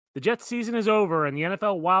The Jets season is over and the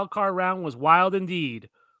NFL wildcard round was wild indeed.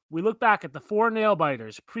 We look back at the four nail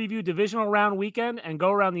biters, preview divisional round weekend, and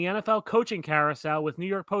go around the NFL coaching carousel with New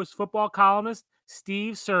York Post football columnist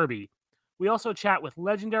Steve Serby. We also chat with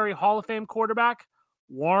legendary Hall of Fame quarterback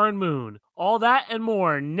Warren Moon. All that and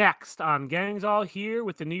more next on Gangs All Here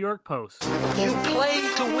with the New York Post. You play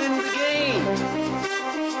to win the game.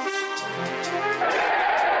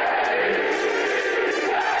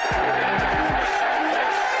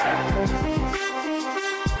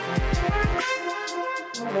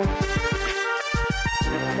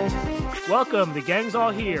 Welcome to Gangs All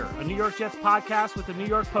Here, a New York Jets podcast with the New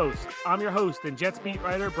York Post. I'm your host and Jets beat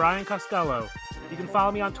writer, Brian Costello. You can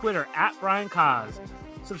follow me on Twitter at Brian Cos.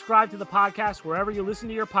 Subscribe to the podcast wherever you listen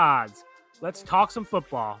to your pods. Let's talk some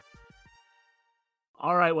football.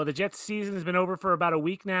 All right, well, the Jets season has been over for about a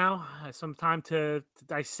week now. Some time to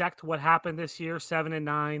dissect what happened this year,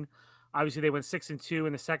 7-9. Obviously, they went 6-2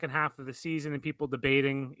 in the second half of the season, and people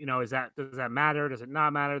debating, does that matter? Does it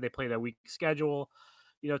not matter? They played a weak schedule.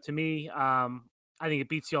 To me, I think it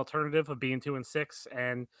beats the alternative of being 2-6.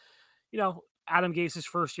 And, Adam Gase's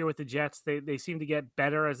first year with the Jets, they seem to get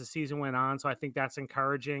better as the season went on. So I think that's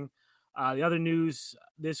encouraging. The other news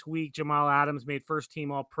this week, Jamal Adams made first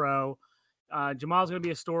team All-Pro. Jamal's going to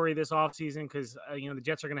be a story this offseason because, the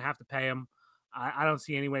Jets are going to have to pay him. I don't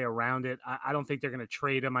see any way around it. I don't think they're going to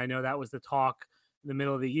trade him. I know that was the talk in the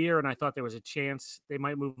middle of the year, and I thought there was a chance they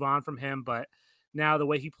might move on from him. But now the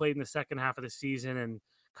way he played in the second half of the season and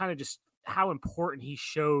kind of just how important he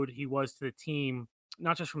showed he was to the team,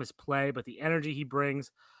 not just from his play, but the energy he brings,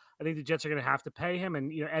 I think the Jets are going to have to pay him.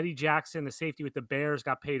 And, Eddie Jackson, the safety with the Bears,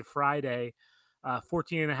 got paid Friday,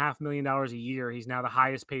 $14.5 million a year. He's now the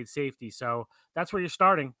highest paid safety. So that's where you're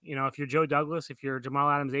starting. If you're Joe Douglas, if you're Jamal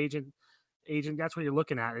Adams' agent, that's what you're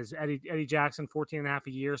looking at is Eddie Jackson, 14.5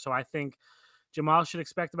 a year. So I think Jamal should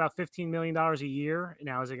expect about $15 million a year.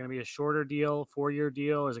 Now, is it going to be a shorter deal, 4-year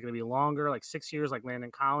deal? Is it going to be longer, like 6 years, like Landon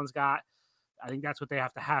Collins got? I think that's what they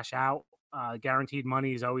have to hash out. Guaranteed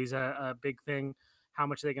money is always a big thing. How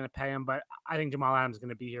much are they going to pay him? But I think Jamal Adams is going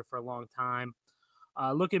to be here for a long time.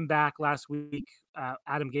 Looking back last week,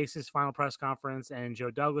 Adam Gase's final press conference and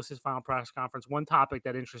Joe Douglas's final press conference, one topic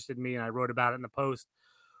that interested me, and I wrote about it in the Post,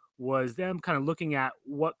 was them kind of looking at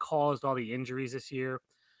what caused all the injuries this year.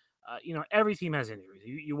 Every team has injuries.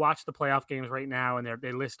 You watch the playoff games right now, and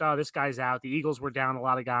they list, this guy's out. The Eagles were down a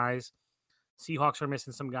lot of guys. Seahawks are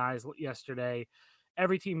missing some guys yesterday.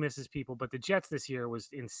 Every team misses people, but the Jets this year was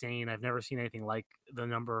insane. I've never seen anything like the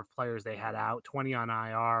number of players they had out, 20 on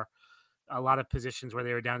IR, a lot of positions where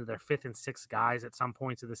they were down to their fifth and sixth guys at some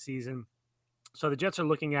points of the season. So the Jets are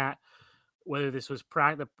looking at whether this was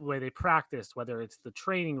the way they practiced, whether it's the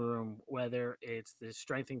training room, whether it's the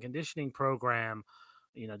strength and conditioning program.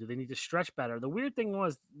 Do they need to stretch better? The weird thing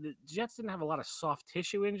was the Jets didn't have a lot of soft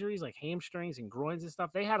tissue injuries like hamstrings and groins and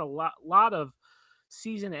stuff. They had a lot of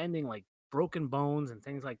season-ending like broken bones and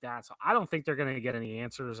things like that. So I don't think they're going to get any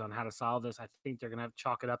answers on how to solve this. I think they're going to have to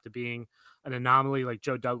chalk it up to being an anomaly, like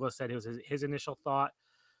Joe Douglas said. It was his initial thought.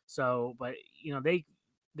 So, but they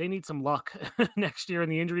need some luck next year in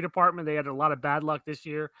the injury department. They had a lot of bad luck this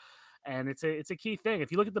year, and it's a key thing.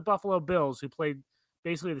 If you look at the Buffalo Bills, who played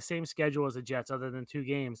basically the same schedule as the Jets other than 2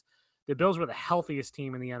 games, the Bills were the healthiest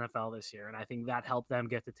team in the NFL this year, and I think that helped them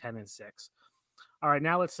get to 10-6. All right,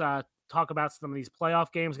 now let's talk about some of these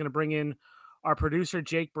playoff games. Going to bring in our producer,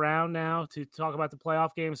 Jake Brown, now to talk about the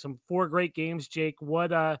playoff games. Some 4 great games. Jake, what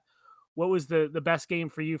was the best game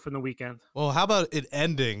for you from the weekend? Well, how about it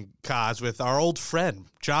ending, Kaz, with our old friend,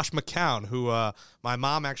 Josh McCown, who my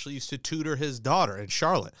mom actually used to tutor his daughter in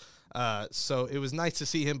Charlotte. So it was nice to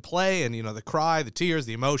see him play and, the cry, the tears,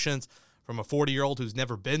 the emotions from a 40-year-old who's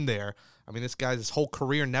never been there. I mean, this guy's his whole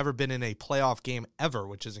career never been in a playoff game ever,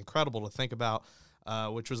 which is incredible to think about,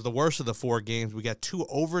 which was the worst of the 4 games. We got 2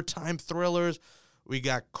 overtime thrillers. We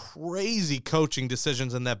got crazy coaching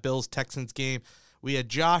decisions in that Bills-Texans game. We had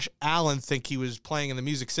Josh Allen think he was playing in the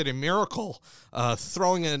Music City Miracle,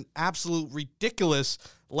 throwing an absolute ridiculous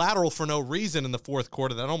lateral for no reason in the fourth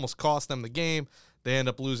quarter that almost cost them the game. They end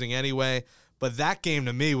up losing anyway. But that game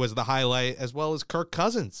to me was the highlight, as well as Kirk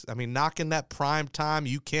Cousins. I mean, knocking that prime time.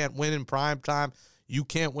 You can't win in prime time. You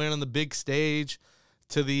can't win on the big stage.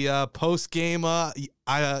 To the post game,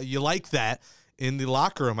 you like that in the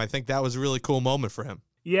locker room. I think that was a really cool moment for him.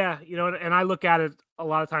 Yeah, and I look at it a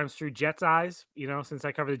lot of times through Jets eyes, since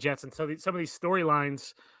I cover the Jets. And so some of these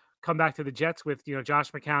storylines come back to the Jets with,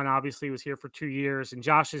 Josh McCown obviously was here for 2 years, and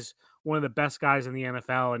Josh is one of the best guys in the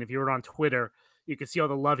NFL. And if you were on Twitter, you could see all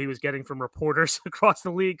the love he was getting from reporters across the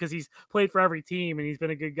league because he's played for every team and he's been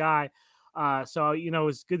a good guy. So it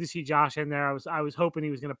was good to see Josh in there. I was hoping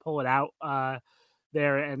he was going to pull it out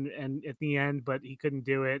there and at the end, but he couldn't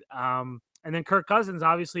do it. And then Kirk Cousins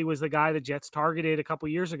obviously was the guy the Jets targeted a couple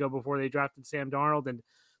years ago before they drafted Sam Darnold, and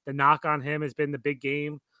the knock on him has been the big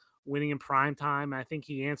game, winning in prime time. I think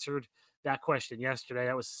he answered that question yesterday.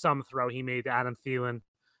 That was some throw he made to Adam Thielen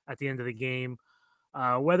at the end of the game.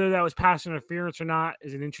 Whether that was pass interference or not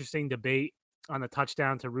is an interesting debate on the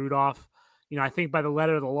touchdown to Rudolph. I think by the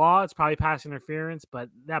letter of the law, it's probably pass interference, but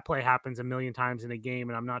that play happens a million times in a game,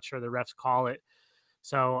 and I'm not sure the refs call it.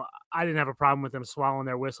 So I didn't have a problem with them swallowing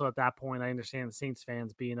their whistle at that point. I understand the Saints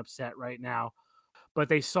fans being upset right now, but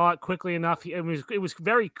they saw it quickly enough. It was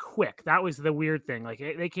very quick. That was the weird thing. Like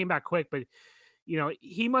they came back quick, but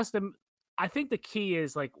he must have. I think the key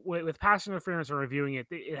is like with pass interference or reviewing it,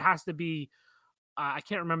 it has to be. I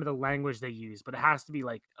can't remember the language they use, but it has to be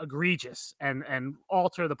like egregious and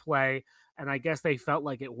alter the play. And I guess they felt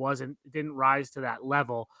like it didn't rise to that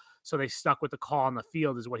level, so they stuck with the call on the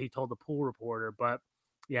field, is what he told the pool reporter. But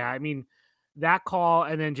yeah, I mean, that call,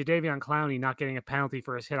 and then Jadeveon Clowney not getting a penalty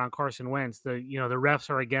for his hit on Carson Wentz. The refs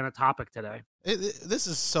are again a topic today. This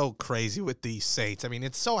is so crazy with these Saints. I mean,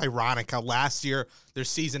 it's so ironic how last year their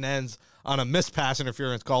season ends on a missed pass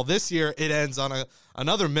interference call. This year it ends on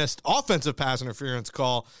another missed offensive pass interference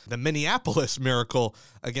call. The Minneapolis Miracle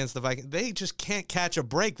against the Vikings. They just can't catch a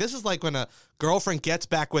break. This is like when a girlfriend gets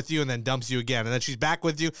back with you and then dumps you again, and then she's back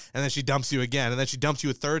with you and then she dumps you again, and then she dumps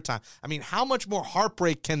you a third time. I mean, how much more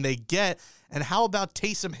heartbreak can they get? And how about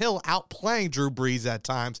Taysom Hill outplaying Drew Brees at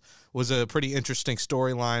times? Was a pretty interesting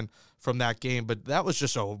storyline from that game, but that was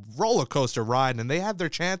just a roller coaster ride, and they had their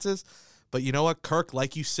chances. But you know what? Kirk,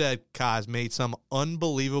 like you said, Kaz, made some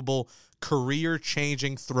unbelievable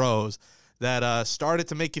career-changing throws that started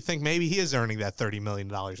to make you think maybe he is earning that $30 million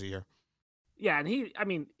a year. Yeah, and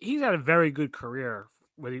he's had a very good career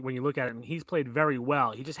when you look at it, and he's played very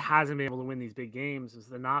well. He just hasn't been able to win these big games is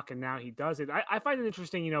the knock, and now he does it. I find it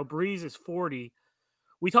interesting, Breeze is 40.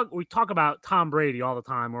 We talk about Tom Brady all the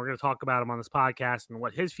time. We're going to talk about him on this podcast and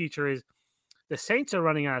what his future is. The Saints are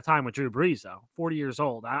running out of time with Drew Brees, though, 40 years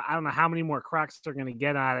old. I don't know how many more cracks they're going to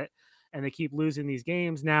get at it, and they keep losing these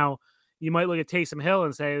games. Now, you might look at Taysom Hill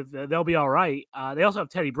and say they'll be all right. They also have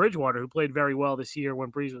Teddy Bridgewater, who played very well this year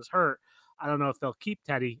when Brees was hurt. I don't know if they'll keep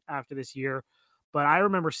Teddy after this year, but I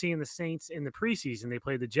remember seeing the Saints in the preseason. They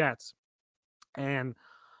played the Jets, and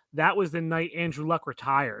that was the night Andrew Luck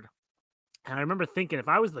retired. And I remember thinking, if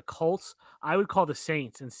I was the Colts, I would call the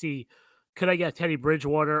Saints and see, could I get Teddy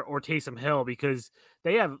Bridgewater or Taysom Hill? Because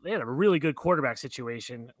they had a really good quarterback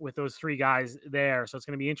situation with those three guys there. So it's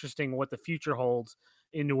going to be interesting what the future holds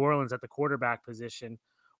in New Orleans at the quarterback position.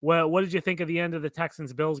 Well, what did you think of the end of the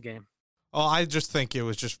Texans-Bills game? Oh, I just think it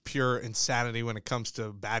was just pure insanity when it comes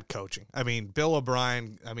to bad coaching. I mean, Bill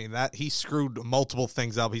O'Brien, that he screwed multiple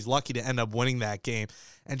things up. He's lucky to end up winning that game.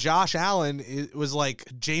 And Josh Allen, it was like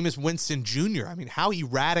Jameis Winston Jr. I mean, how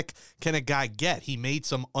erratic can a guy get? He made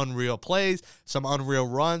some unreal plays, some unreal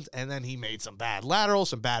runs, and then he made some bad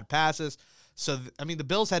laterals, some bad passes. So, the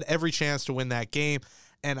Bills had every chance to win that game.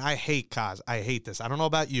 And I hate this. I don't know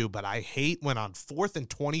about you, but I hate when on 4th and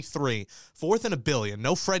 23, 4th and $1 billion,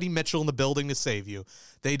 no Freddie Mitchell in the building to save you,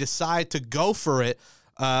 they decide to go for it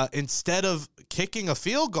instead of kicking a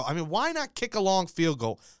field goal. I mean, why not kick a long field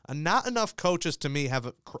goal? Not enough coaches, to me,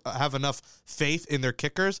 have enough faith in their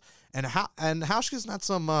kickers. And Hauschka's not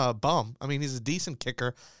some bum. I mean, he's a decent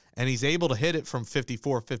kicker, and he's able to hit it from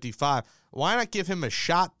 54, 55. Why not give him a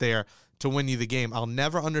shot there to win you the game? I'll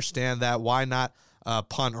never understand that. Why not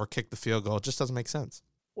punt or kick the field goal? It just doesn't make sense.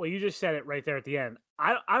 Well, you just said it right there at the end.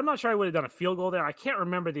 I'm not sure I would have done a field goal there. I can't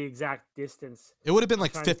remember the exact distance. It would have been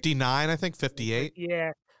like 59, I think, 58.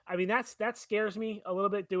 Yeah. I mean, that scares me a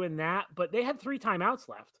little bit doing that, but they had 3 timeouts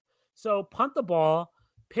left. So punt the ball,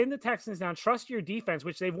 pin the Texans down, trust your defense,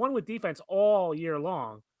 which they've won with defense all year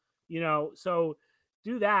long. So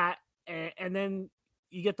do that, and then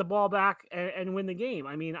you get the ball back and win the game.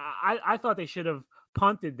 I mean, I thought they should have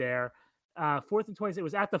punted there. 4th and 20, it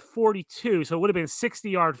was at the 42, so it would have been a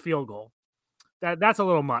 60-yard field goal. That's a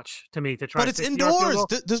little much to me to try. But it's indoors.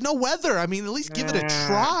 There's no weather. I mean, at least give it a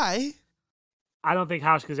try. I don't think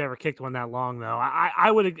Hauschka's ever kicked one that long, though. I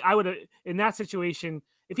would have in that situation.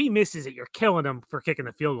 If he misses it, you're killing him for kicking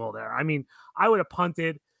the field goal there. I mean, I would have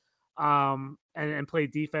punted and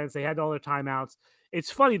played defense. They had all their timeouts. It's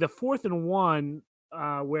funny, the 4th and 1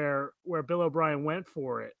 where Bill O'Brien went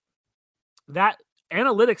for it, that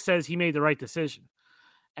analytics says he made the right decision.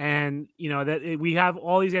 And, that we have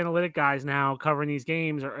all these analytic guys now covering these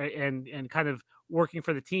games and kind of working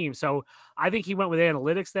for the team. So I think he went with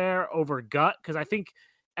analytics there over gut, because I think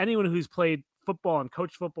anyone who's played football and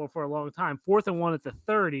coached football for a long time. 4th and 1 at the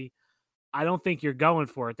 30. I don't think you're going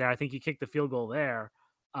for it there. I think you kicked the field goal there.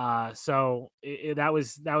 So that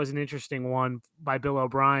was an interesting one by Bill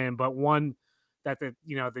O'Brien, but one that the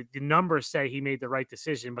numbers say he made the right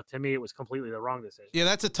decision, but to me it was completely the wrong decision. Yeah,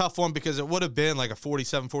 that's a tough one because it would have been like a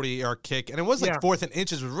 47, 48-yard kick, and it was like 4th and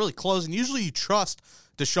inches. It was really close, and usually you trust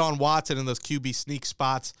Deshaun Watson in those QB sneak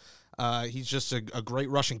spots. He's just a great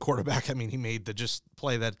rushing quarterback. I mean, he made the just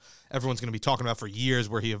play that everyone's going to be talking about for years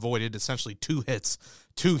where he avoided essentially 2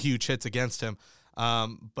 huge hits against him.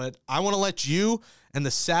 But I want to let you and the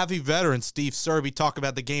savvy veteran Steve Serby talk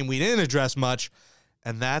about the game we didn't address much,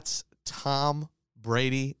 and that's Tom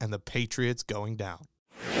Brady and the Patriots going down.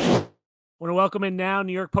 I want to welcome in now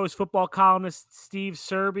New York Post football columnist Steve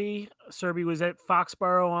Serby. Serby was at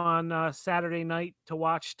Foxborough on Saturday night to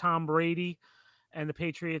watch Tom Brady and the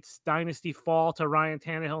Patriots dynasty fall to Ryan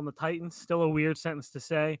Tannehill and the Titans. Still a weird sentence to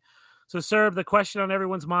say. So, Serb, the question on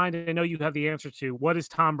everyone's mind, I know you have the answer to, what is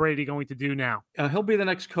Tom Brady going to do now? He'll be the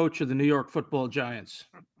next coach of the New York Football Giants,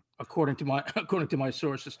 according to my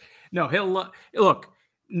sources. No, he'll look.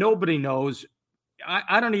 Nobody knows.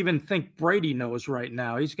 I don't even think Brady knows right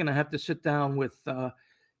now. He's going to have to sit down with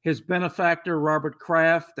his benefactor Robert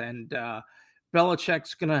Kraft, and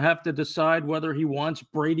Belichick's going to have to decide whether he wants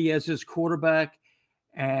Brady as his quarterback.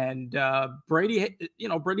 And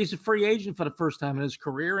Brady's a free agent for the first time in his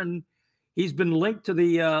career, and he's been linked to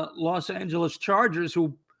the Los Angeles Chargers,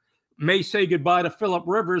 who may say goodbye to Phillip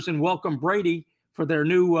Rivers and welcome Brady for their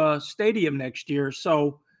new stadium next year.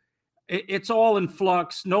 So it's all in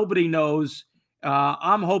flux. Nobody knows.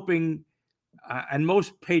 I'm hoping, and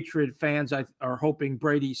most Patriot fans are hoping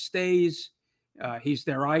Brady stays. He's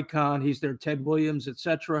their icon. He's their Ted Williams,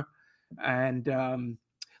 etc. And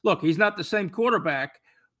look, he's not the same quarterback,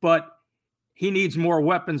 but he needs more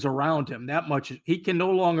weapons around him. That much. He can no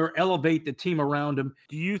longer elevate the team around him.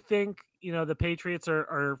 Do you think, the Patriots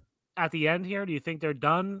are at the end here? Do you think they're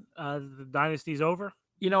done? The dynasty's over?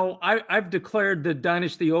 I've declared the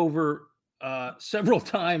dynasty over several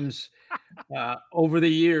times over the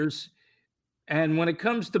years. And when it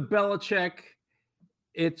comes to Belichick,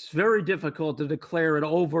 it's very difficult to declare it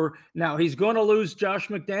over. Now, he's going to lose Josh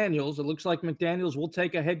McDaniels. It looks like McDaniels will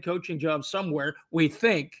take a head coaching job somewhere, we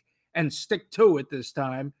think, and stick to it this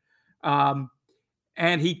time.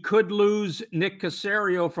 And he could lose Nick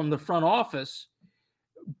Caserio from the front office.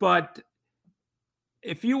 But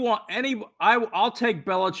if you want I'll take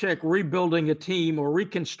Belichick rebuilding a team or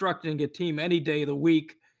reconstructing a team any day of the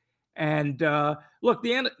week. And look,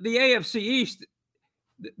 the AFC East,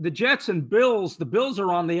 the Jets and Bills, the Bills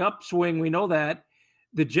are on the upswing. We know that.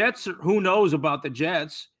 The Jets, who knows about the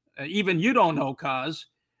Jets? Even you don't know, Kaz.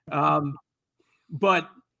 But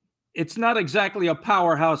it's not exactly a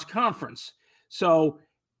powerhouse conference. So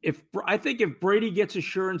I think if Brady gets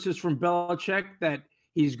assurances from Belichick that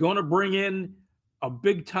he's going to bring in a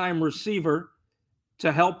big-time receiver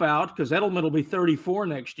to help out, because Edelman will be 34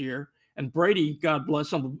 next year, and Brady, God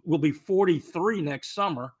bless him, will be 43 next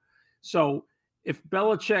summer. So if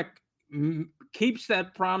Belichick keeps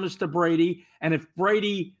that promise to Brady, and if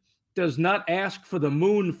Brady does not ask for the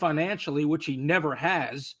moon financially, which he never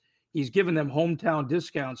has, he's given them hometown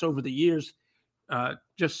discounts over the years,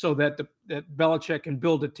 just so that that Belichick can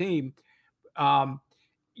build a team.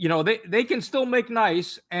 They can still make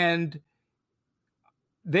nice, and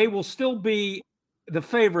they will still be the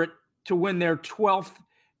favorite to win their 12th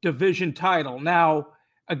division title. Now,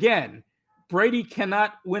 again, Brady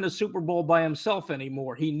cannot win a Super Bowl by himself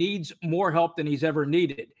anymore. He needs more help than he's ever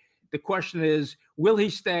needed. The question is, will he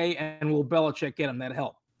stay, and will Belichick get him that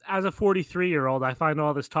help? As a 43-year-old, I find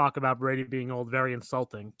all this talk about Brady being old very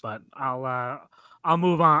insulting, but I'll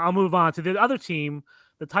move on. I'll move on to the other team.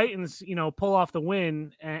 The Titans, pull off the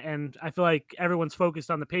win, and I feel like everyone's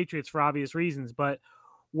focused on the Patriots for obvious reasons, but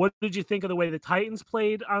what did you think of the way the Titans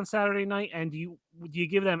played on Saturday night, and do you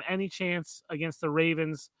give them any chance against the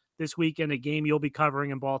Ravens this weekend, a game you'll be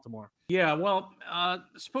covering in Baltimore? Yeah, well,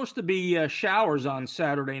 it's supposed to be showers on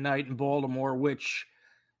Saturday night in Baltimore, which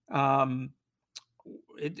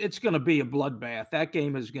it's going to be a bloodbath. That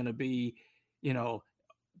game is going to be,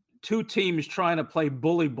 two teams trying to play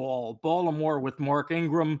bully ball. Baltimore with Mark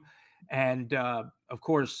Ingram, and of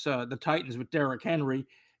course the Titans with Derrick Henry.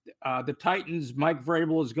 The Titans, Mike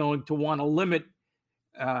Vrabel is going to want to limit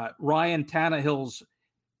Ryan Tannehill's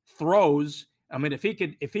throws. I mean, if he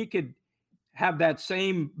could have that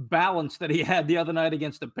same balance that he had the other night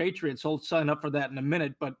against the Patriots, he'll sign up for that in a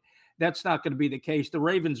minute. But that's not going to be the case. The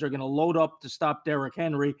Ravens are going to load up to stop Derrick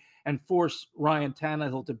Henry and force Ryan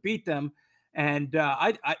Tannehill to beat them. And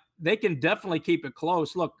they can definitely keep it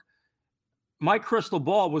close. Look, my crystal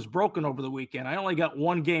ball was broken over the weekend. I only got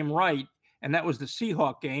one game right, and that was the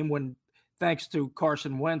Seahawk game when, thanks to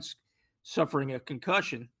Carson Wentz suffering a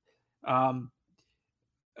concussion.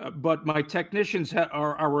 But my technicians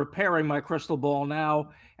are repairing my crystal ball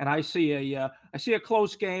now, and I see a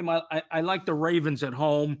close game. I like the Ravens at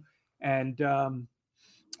home, and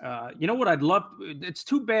you know what I'd love? It's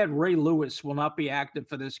too bad Ray Lewis will not be active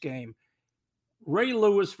for this game. Ray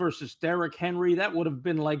Lewis versus Derrick Henry, that would have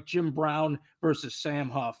been like Jim Brown versus Sam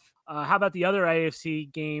Huff. How about the other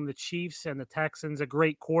AFC game, the Chiefs and the Texans, a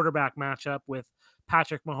great quarterback matchup with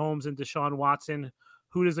Patrick Mahomes and Deshaun Watson.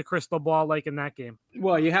 Who does the crystal ball like in that game?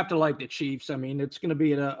 Well, you have to like the Chiefs. I mean, it's going to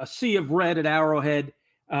be a sea of red at Arrowhead.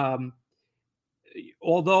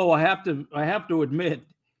 Although I have to admit,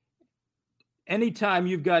 anytime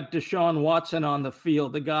you've got Deshaun Watson on the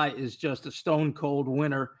field, the guy is just a stone cold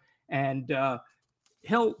winner, and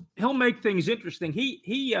he'll make things interesting.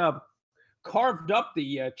 He carved up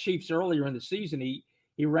the Chiefs earlier in the season.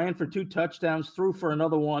 He ran for 2 touchdowns, threw for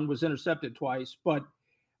another one, was intercepted twice, but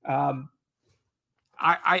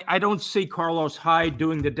I don't see Carlos Hyde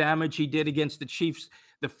doing the damage he did against the Chiefs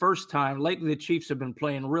the first time. Lately, the Chiefs have been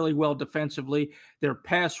playing really well defensively. Their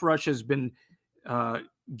pass rush has been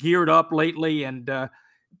geared up lately, and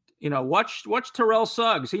watch Terrell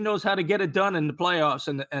Suggs. He knows how to get it done in the playoffs,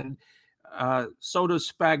 and so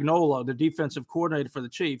does Spagnuolo, the defensive coordinator for the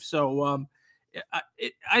Chiefs. So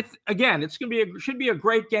again, it's going to should be a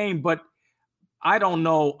great game, but I don't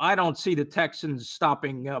know. I don't see the Texans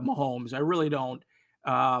stopping Mahomes. I really don't.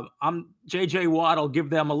 JJ Watt will give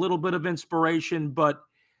them a little bit of inspiration, but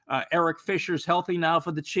Eric Fisher's healthy now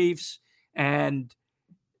for the Chiefs, and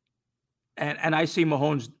I see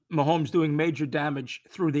Mahomes doing major damage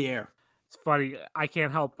through the air. It's funny. I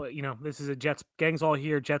can't help but, this is a Jets Gangs All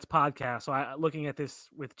Here Jets podcast. So looking at this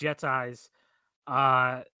with Jets eyes,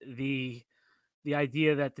 the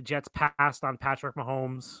idea that the Jets passed on Patrick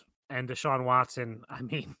Mahomes and Deshaun Watson, I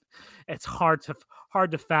mean, it's hard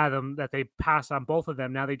to fathom that they passed on both of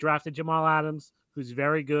them. Now they drafted Jamal Adams, who's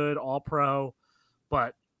very good, all pro,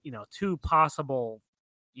 but 2 possible,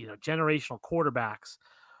 generational quarterbacks.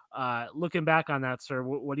 Looking back on that, sir,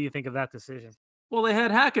 what do you think of that decision? Well, they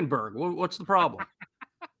had Hackenberg. What's the problem?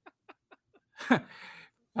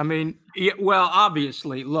 I mean, well,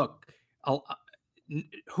 obviously, look,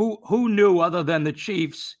 who knew other than the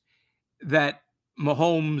Chiefs that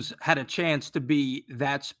Mahomes had a chance to be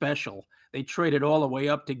that special? They traded all the way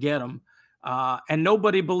up to get him. And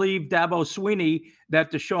nobody believed Dabo Swinney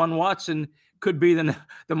that Deshaun Watson could be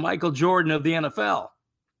the Michael Jordan of the NFL.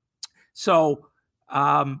 So,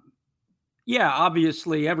 yeah,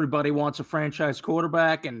 obviously everybody wants a franchise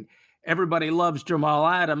quarterback and everybody loves Jamal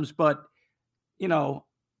Adams, but,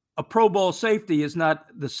 a Pro Bowl safety is not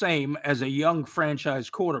the same as a young franchise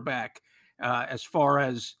quarterback as far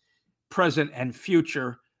as present and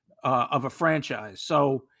future of a franchise.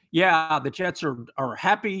 So, yeah, the Jets are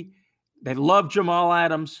happy. They love Jamal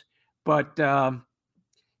Adams, but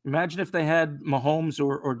imagine if they had Mahomes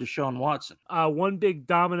or Deshaun Watson. One big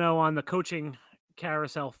domino on the coaching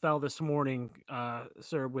carousel fell this morning,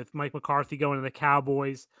 sir, with Mike McCarthy going to the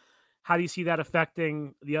Cowboys. How do you see that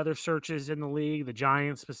affecting the other searches in the league, the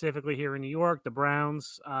Giants specifically here in New York, the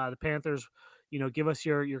Browns, the Panthers? Give us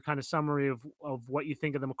your kind of summary of what you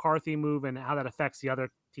think of the McCarthy move and how that affects the other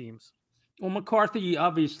teams. Well, McCarthy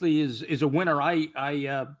obviously is a winner.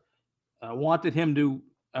 I wanted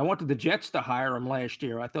the Jets to hire him last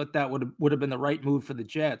year. I thought that would have been the right move for the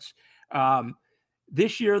Jets.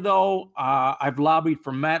 This year, though, I've lobbied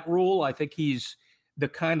for Matt Rule. I think he's the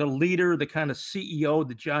kind of leader, the kind of CEO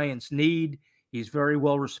the Giants need. He's very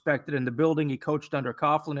well respected in the building. He coached under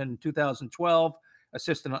Coughlin in 2012,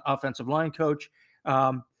 assistant offensive line coach.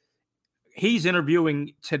 He's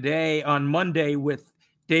interviewing today on Monday with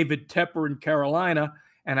David Tepper in Carolina,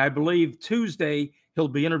 and I believe Tuesday he'll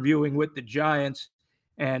be interviewing with the Giants.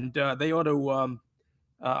 And they ought to.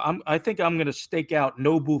 I think I'm going to stake out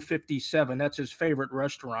Nobu 57. That's his favorite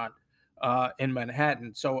restaurant in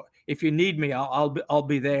Manhattan. So if you need me, I'll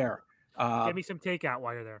be there. Give me some takeout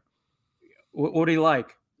while you're there. What do you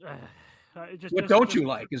like? What don't you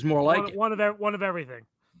like? Is more like one of everything.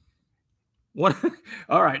 What?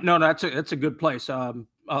 All right, no, that's a good place.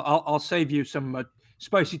 I'll save you some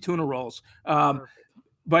spicy tuna rolls.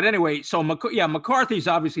 But anyway, so McCarthy's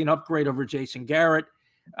obviously an upgrade over Jason Garrett.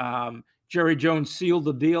 Jerry Jones sealed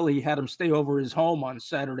the deal. He had him stay over his home on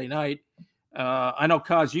Saturday night. I know,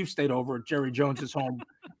 Kaz, you've stayed over at Jerry Jones's home.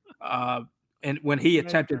 And when he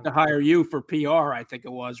attempted to hire you for PR, I think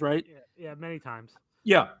it was, right? Yeah, many times.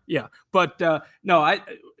 Yeah. But no, I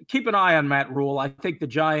keep an eye on Matt Rule. I think the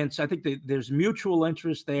Giants, there's mutual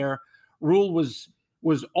interest there. Rule was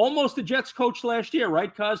almost the Jets coach last year,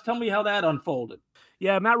 right, Cuz? Tell me how that unfolded.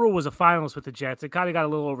 Yeah, Matt Rule was a finalist with the Jets. It kind of got a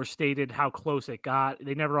little overstated how close it got.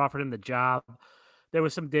 They never offered him the job. There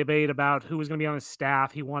was some debate about who was going to be on his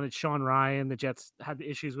staff. He wanted Sean Ryan. The Jets had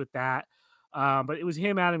issues with that. But it was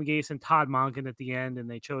him, Adam Gase, and Todd Monken at the end, and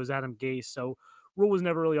they chose Adam Gase. So Rule was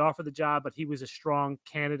never really offered the job, but he was a strong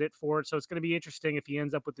candidate for it. So it's going to be interesting if he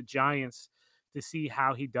ends up with the Giants to see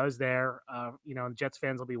how he does there. And Jets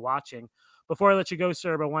fans will be watching. Before I let you go,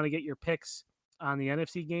 sir, I want to get your picks on the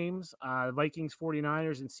NFC games, Vikings,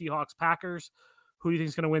 49ers, and Seahawks, Packers. Who do you think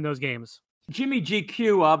is going to win those games? Jimmy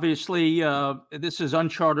GQ, obviously, this is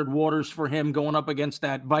uncharted waters for him going up against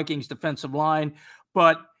that Vikings defensive line.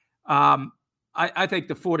 But I think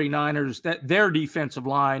the 49ers, that their defensive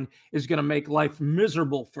line is going to make life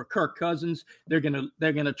miserable for Kirk Cousins. They're going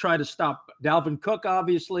to try to stop Dalvin Cook,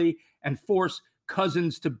 obviously, and force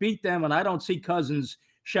Cousins to beat them. And I don't see Cousins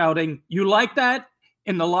shouting, "You like that?"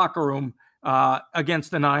 in the locker room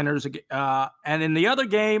against the Niners. And in the other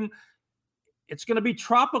game, it's going to be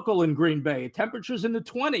tropical in Green Bay. Temperatures in the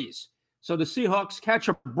 20s. So the Seahawks catch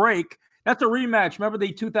a break. That's a rematch. Remember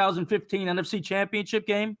the 2015 NFC Championship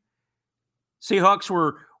game? Seahawks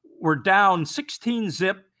were down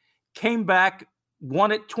 16-0, came back,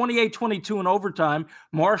 won it 28-22 in overtime.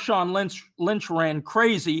 Marshawn Lynch ran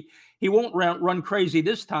crazy. He won't run crazy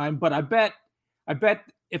this time, but I bet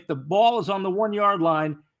if the ball is on the 1-yard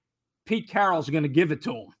line, Pete Carroll's going to give it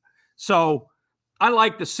to him. So I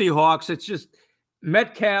like the Seahawks. It's just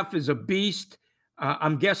Metcalf is a beast.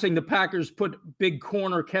 I'm guessing the Packers put big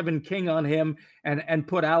corner Kevin King on him and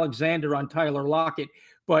put Alexander on Tyler Lockett.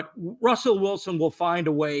 But Russell Wilson will find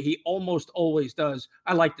a way. He almost always does.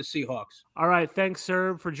 I like the Seahawks. All right. Thanks,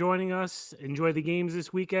 sir, for joining us. Enjoy the games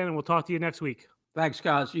this weekend, and we'll talk to you next week. Thanks,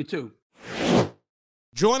 guys. You too.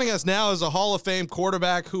 Joining us now is a Hall of Fame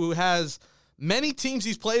quarterback who has many teams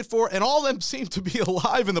he's played for, and all of them seem to be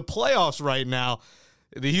alive in the playoffs right now.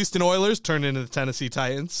 The Houston Oilers turned into the Tennessee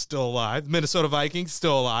Titans, still alive. Minnesota Vikings,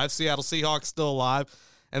 still alive. Seattle Seahawks, still alive.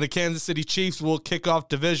 And the Kansas City Chiefs will kick off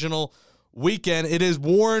divisional weekend. It is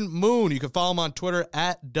Warren Moon. You can follow him on Twitter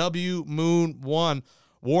at WMoon1.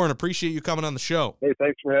 Warren, appreciate you coming on the show. Hey,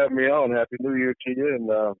 thanks for having me on. Happy New Year to you. And,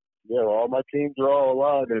 all my teams are all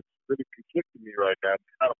alive. It's really conflicting me right now.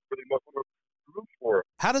 I don't really know who to root for.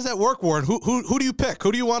 How does that work, Warren? Who do you pick?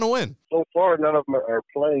 Who do you want to win? So far, none of them are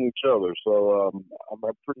playing each other, so I'm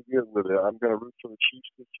pretty good with it. I'm going to root for the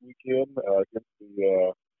Chiefs this weekend against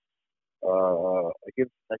the I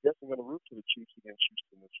guess I'm going to root for the Chiefs against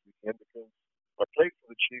Houston this weekend because I played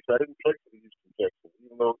for the Chiefs. I didn't play for the Houston Texans,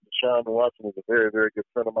 even though Deshaun Watson is a very, very good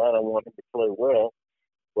friend of mine. I want him to play well,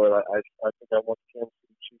 but I think I want the Kansas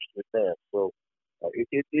City Chiefs to advance. So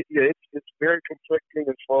it's very conflicting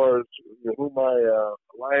as far as who my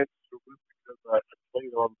alliances are with because I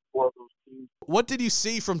played on 4 of those teams. What did you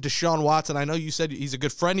see from Deshaun Watson? I know you said he's a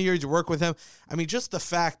good friend of yours. You work with him. I mean, just the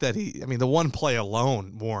fact that the one play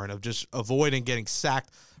alone, Warren, of just avoiding getting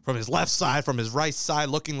sacked from his left side, from his right side,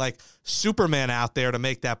 looking like Superman out there to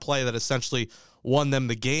make that play that essentially won them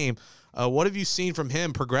the game. What have you seen from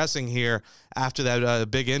him progressing here after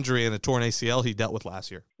that big injury and the torn ACL he dealt with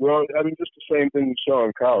last year? Well, just the same thing you saw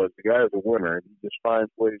in college. The guy is a winner. He just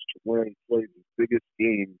finds ways to win. He plays his biggest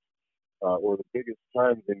games or the biggest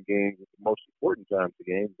times in games at the most important times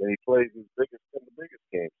in games, and he plays his biggest in the biggest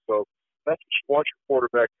games. So that's what you want your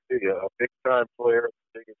quarterback to be, a big-time player at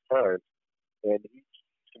the biggest times. And he's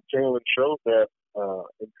continually showed that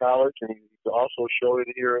in college, and he's also showed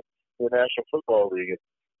it here in the National Football League.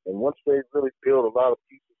 And once they really build a lot of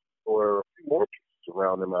pieces, or a few more pieces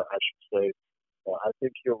around him, I should say, I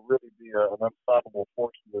think he'll really be an unstoppable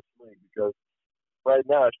force in this league because right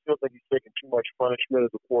now I still think he's taking too much punishment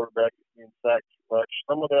as a quarterback. He's being sacked too much.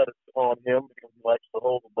 Some of that is on him because he likes to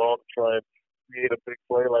hold the ball to try and create a big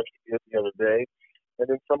play like he did the other day. And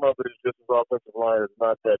then some of it is just his offensive line is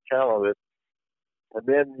not that talented. And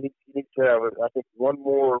then he needs to have, I think, one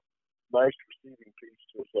more nice receiving piece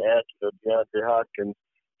to add to DeAndre Hopkins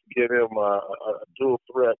to give him a dual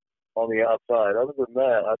threat on the outside. Other than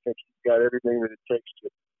that, I think he's got everything that it takes to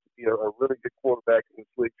be a really good quarterback in this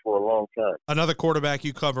league for a long time. Another quarterback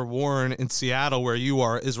you cover, Warren, in Seattle, where you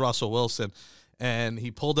are, is Russell Wilson. And he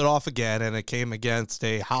pulled it off again, and it came against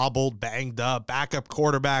a hobbled, banged-up, backup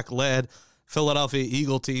quarterback-led Philadelphia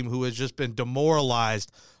Eagle team who has just been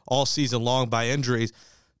demoralized all season long by injuries.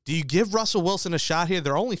 Do you give Russell Wilson a shot here?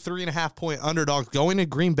 They're only 3.5-point underdogs going to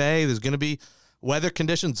Green Bay. There's going to be weather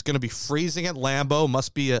conditions. It's going to be freezing at Lambeau.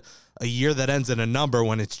 Must be a year that ends in a number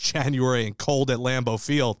when it's January and cold at Lambeau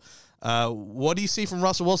Field. What do you see from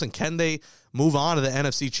Russell Wilson? Can they move on to the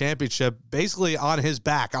NFC Championship basically on his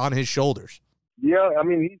back, on his shoulders? Yeah, I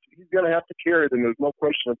mean, he's going to have to carry them. There's no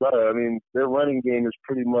question about it. I mean, their running game is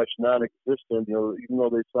pretty much non-existent. You know, even though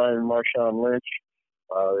they signed Marshawn Lynch,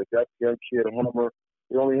 they got the young kid Homer.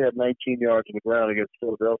 They only had 19 yards on the ground against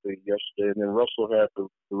Philadelphia yesterday, and then Russell had the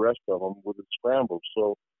rest of them with his scrambles.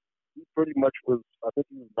 So he pretty much was, I think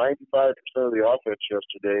he was 95% of the offense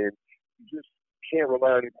yesterday, and you just can't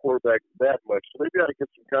rely on your quarterback that much. So they've got to get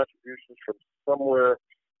some contributions from somewhere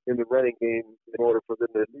in the running game in order for them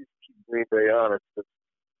to at least keep Green Bay honest. But,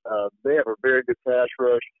 they have a very good pass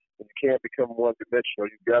rush, and you can't become one-dimensional.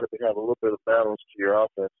 You've got to have a little bit of balance to your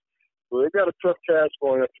offense. So they've got a tough task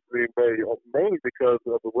going up to Green Bay, mainly because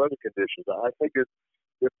of the weather conditions. I think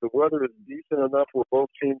if the weather is decent enough where both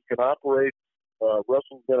teams can operate,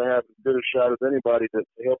 Russell's going to have as good a shot as anybody to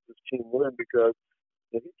help this team win, because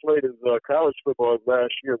he played his college football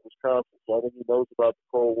last year at Wisconsin, so I think he knows about the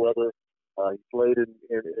cold weather. He played in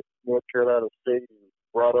North Carolina State. He was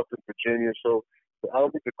brought up in Virginia, so I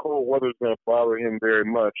don't think the cold weather is going to bother him very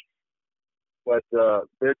much. But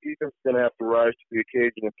their defense is going to have to rise to the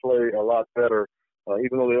occasion and play a lot better.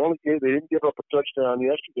 Even though they didn't give up a touchdown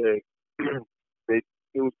yesterday,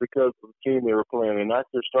 it was because of the team they were playing. They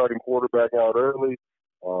knocked their starting quarterback out early.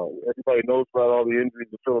 Everybody knows about all the injuries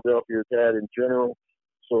that Philadelphia has had in general.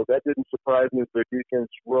 So that didn't surprise me that their defense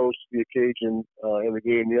rose to the occasion in the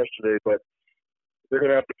game yesterday. But they're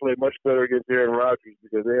going to have to play much better against Aaron Rodgers,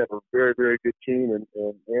 because they have a very, very good team. And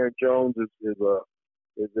Aaron Jones is a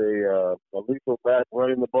lethal back,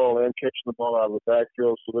 running the ball and catching the ball out of the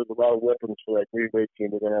backfield. So there's a lot of weapons for that Green Bay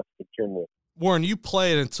team they're going to have to contend with. Warren, you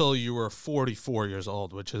played until you were 44 years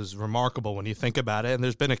old, which is remarkable when you think about it. And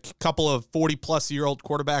there's been a couple of 40-plus-year-old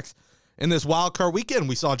quarterbacks in this wild card weekend.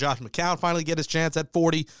 We saw Josh McCown finally get his chance at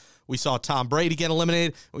 40. We saw Tom Brady get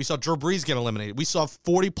eliminated. We saw Drew Brees get eliminated. We saw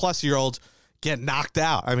 40-plus-year-olds get knocked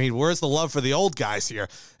out. I mean, where's the love for the old guys here?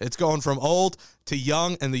 It's going from old to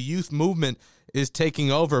young, and the youth movement is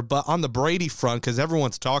taking over. But on the Brady front, because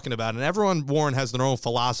everyone's talking about it, and everyone, Warren, has their own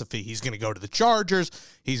philosophy. He's going to go to the Chargers.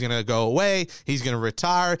 He's going to go away. He's going to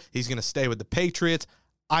retire. He's going to stay with the Patriots.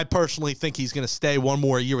 I personally think he's going to stay one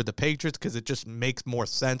more year with the Patriots because it just makes more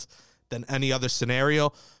sense than any other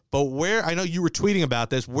scenario. But where, I know you were tweeting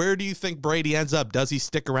about this, where do you think Brady ends up? Does he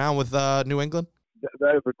stick around with New England?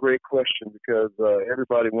 That is a great question, because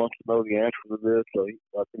everybody wants to know the answer to this. So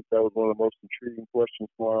I think that was one of the most intriguing questions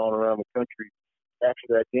going on around the country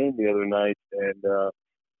after that game the other night. And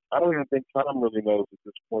I don't even think Tom really knows at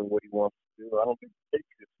this point what he wants to do. I don't think the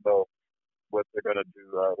Patriots know what they're going to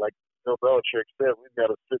do. Like Bill Belichick said, we've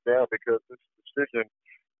got to sit down, because this decision,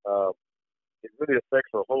 it really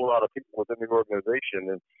affects a whole lot of people within the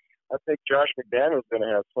organization. And I think Josh McDaniels is going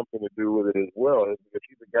to have something to do with it as well, because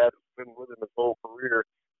he's a guy that's been with him his whole career,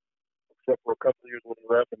 except for a couple of years when he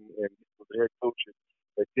left and was the head coach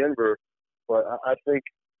at Denver. But I think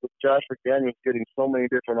with Josh McDaniels getting so many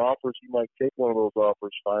different offers, he might take one of those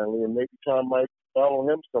offers finally, and maybe Tom might follow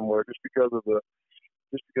him somewhere just because of the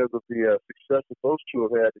success that those two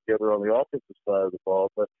have had together on the offensive side of the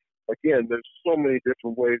ball. But again, there's so many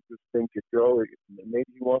different ways this thing could go.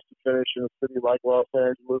 Maybe he wants to finish in a city like Los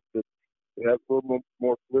Angeles that has a little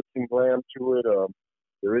more glitz and glam to it.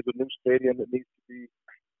 There is a new stadium that needs to be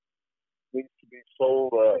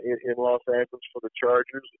sold in Los Angeles for the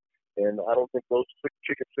Chargers, and I don't think those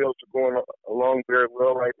chicken sales are going along very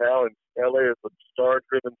well right now. And LA is a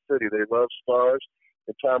star-driven city; they love stars,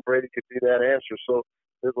 and Tom Brady could be that answer. So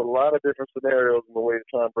there's a lot of different scenarios in the way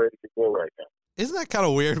Tom Brady could go right now. Isn't that kind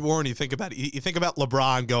of weird, Warren? You think about it. You think about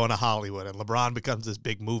LeBron going to Hollywood, and LeBron becomes this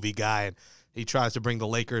big movie guy, and he tries to bring the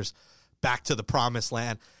Lakers back to the promised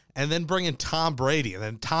land, and then bring in Tom Brady, and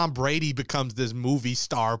then Tom Brady becomes this movie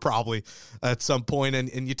star probably at some point,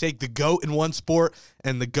 and you take the GOAT in one sport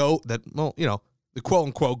and the GOAT that, well, you know, the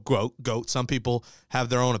quote-unquote GOAT. Some people have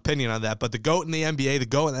their own opinion on that, but the GOAT in the NBA, the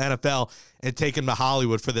GOAT in the NFL, and take him to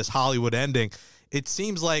Hollywood for this Hollywood ending. It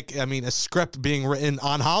seems like, I mean, a script being written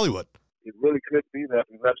on Hollywood. It really could be that,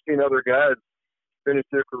 because I've seen other guys finish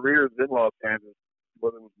their careers in Los Angeles.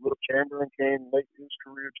 Whether it was Will Chamberlain came and made his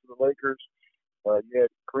career to the Lakers. You had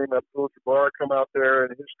Kareem Abdul-Jabbar come out there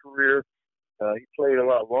in his career. He played a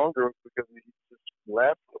lot longer because he just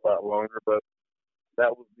lasted a lot longer, but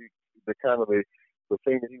that was the kind of the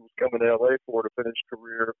thing that he was coming to L.A. for, to finish his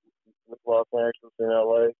career with Los Angeles and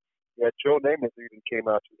L.A. You had Joe Namath even came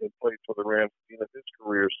out and played for the Rams at the end of his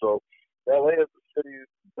career. So L.A. is a city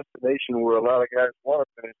destination where a lot of guys want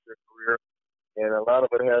to finish their career, and a lot of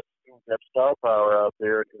it has to do with that star power out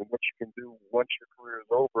there and what you can do once your career is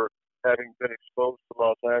over, having been exposed to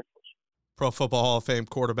Los Angeles. Pro Football Hall of Fame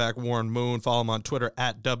quarterback Warren Moon. Follow him on Twitter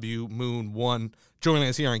at WMoon1. Joining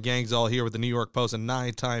us here on Gangs All Here with the New York Post, a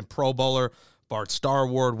 9-time Pro Bowler, Bart Starr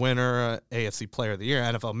Award winner, AFC Player of the Year,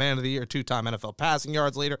 NFL Man of the Year, 2-time NFL passing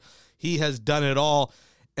yards leader. He has done it all.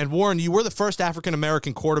 And Warren, you were the first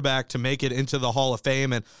African-American quarterback to make it into the Hall of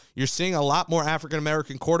Fame, and you're seeing a lot more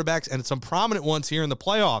African-American quarterbacks and some prominent ones here in the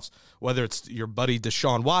playoffs, whether it's your buddy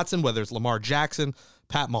Deshaun Watson, whether it's Lamar Jackson,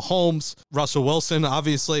 Pat Mahomes, Russell Wilson,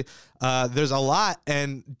 obviously. There's a lot.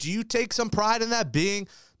 And do you take some pride in that, being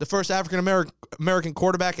the first African-American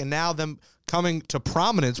quarterback and now them coming to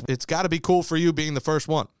prominence? It's got to be cool for you being the first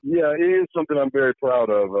one. Yeah, it is something I'm very proud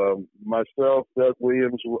of. Myself, Doug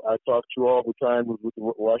Williams, I talk to all the time with the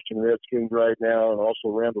Washington Redskins right now, and also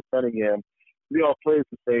Randall Cunningham. We all played at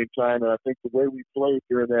the same time, and I think the way we played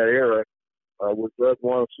during that era, where Doug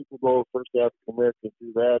won a Super Bowl, first African-American to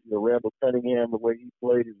do that. Randall Cunningham, the way he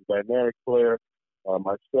played, he's a dynamic player.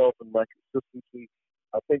 Myself and my consistency,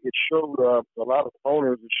 I think it showed a lot of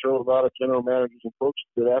owners, it showed a lot of general managers and coaches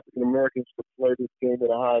that African-Americans could play this game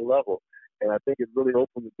at a high level. And I think it really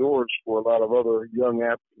opened the doors for a lot of other young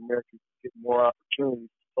African-Americans to get more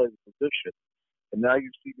opportunities to play the position. And now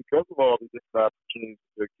you see, because of all the different opportunities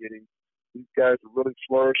that they're getting, these guys are really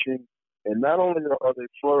flourishing. And not only are they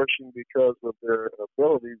flourishing because of their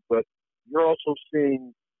abilities, but you're also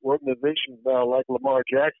seeing organizations now like Lamar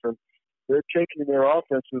Jackson. They're taking their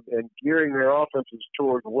offenses and gearing their offenses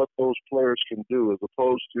towards what those players can do, as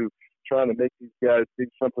opposed to trying to make these guys be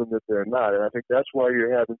something that they're not. And I think that's why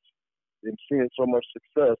you're having and seeing so much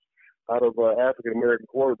success out of African-American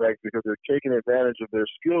quarterbacks, because they're taking advantage of their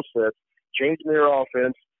skill sets, changing their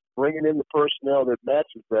offense, bringing in the personnel that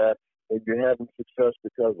matches that, and you're having success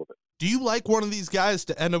because of it. Do you like one of these guys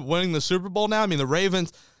to end up winning the Super Bowl now? I mean, the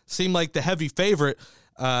Ravens seem like the heavy favorite,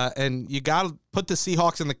 and you got to put the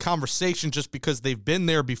Seahawks in the conversation just because they've been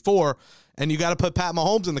there before, and you got to put Pat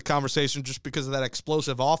Mahomes in the conversation just because of that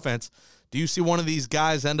explosive offense. Do you see one of these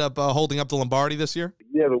guys end up holding up the Lombardi this year?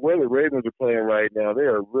 Yeah, the way the Ravens are playing right now, they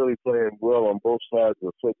are really playing well on both sides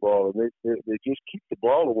of the football, and they just keep the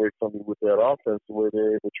ball away from you with that offense, the way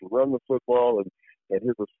they're able to run the football and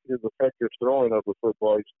his effective throwing of the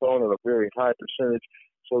football. He's throwing at a very high percentage.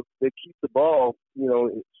 So they keep the ball,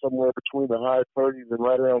 somewhere between the high 30s and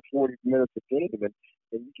right around 40 minutes a game. And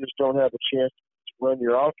you just don't have a chance to run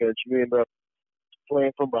your offense. You end up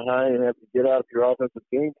playing from behind and have to get out of your offensive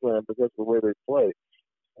game plan because of the way they play.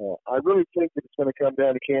 I really think that it's going to come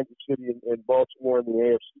down to Kansas City and Baltimore in the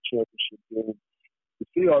AFC Championship game. The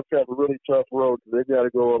Seahawks have a really tough road. They've got to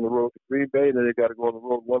go on the road to Green Bay, and then they've got to go on the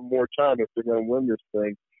road one more time if they're going to win this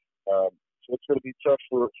thing. So it's going to be tough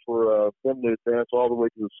for them to advance all the way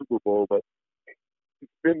to the Super Bowl. But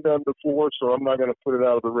it's been done before, so I'm not going to put it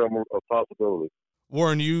out of the realm of possibility.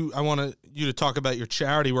 Warren, I want you to talk about your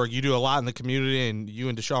charity work. You do a lot in the community, and you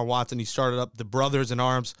and Deshaun Watson, you started up the Brothers in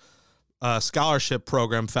Arms Scholarship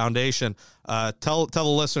Program Foundation. Tell the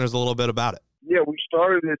listeners a little bit about it. Yeah, we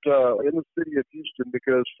started it in the city of Houston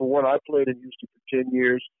because, for one, I played in Houston for 10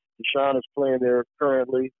 years. Deshaun is playing there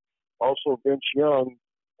currently. Also, Vince Young,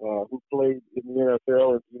 who played in the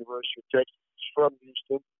NFL at the University of Texas, is from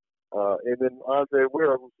Houston. And then Andre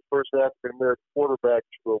Ware, who's the first African-American quarterback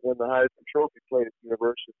to win the Heisman Trophy, played at the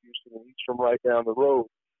University of Houston, and he's from right down the road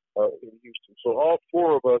in Houston. So all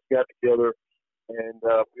four of us got together, and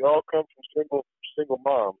we all come from single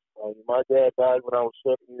moms. My dad died when I was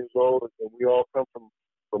 7 years old, and we all come from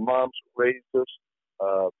moms who raised us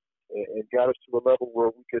and got us to a level where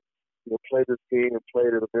we could play this game and play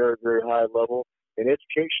it at a very, very high level. And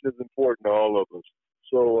education is important to all of us.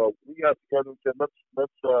 So we got together and said,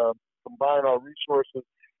 let's combine our resources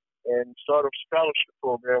and start a scholarship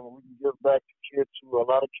program where we can give back to kids a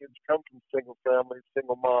lot of kids come from single families,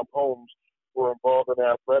 single mom homes who are involved in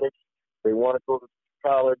athletics. They want to go to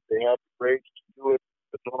college. They have the grades to do it,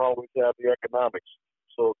 but don't always have the economics.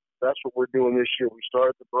 So that's what we're doing this year. We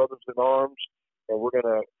started the Brothers in Arms, and we're going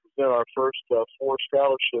to present our first 4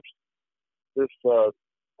 scholarships this,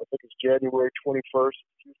 I think it's January 21st,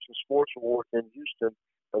 Houston Sports Award in Houston.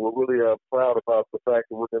 And we're really proud about the fact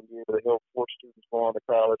that we're going to be able to help 4 students go on to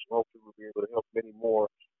college, and hopefully we'll be able to help many more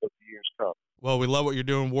as the years come. Well, we love what you're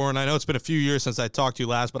doing, Warren. I know it's been a few years since I talked to you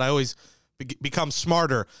last, but I always become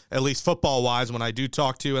smarter, at least football-wise, when I do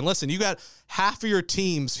talk to you. And listen, you got half your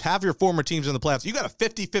former teams in the playoffs. You got a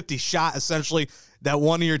 50-50 shot, essentially, that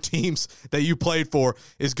one of your teams that you played for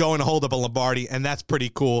is going to hold up a Lombardi, and that's pretty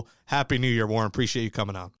cool. Happy New Year, Warren. Appreciate you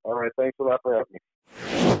coming on. All right, thanks a lot for having me.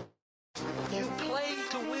 You play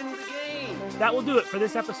to win the game. That will do it for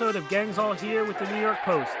this episode of Gangs All Here with the New York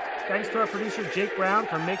Post. Thanks to our producer, Jake Brown,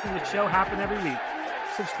 for making the show happen every week.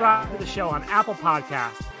 Subscribe to the show on Apple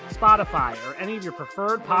Podcasts, Spotify, or any of your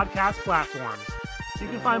preferred podcast platforms. You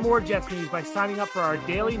can find more Jets news by signing up for our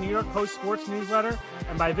daily New York Post sports newsletter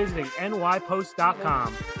and by visiting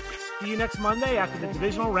nypost.com. See you next Monday after the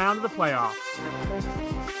divisional round of the playoffs.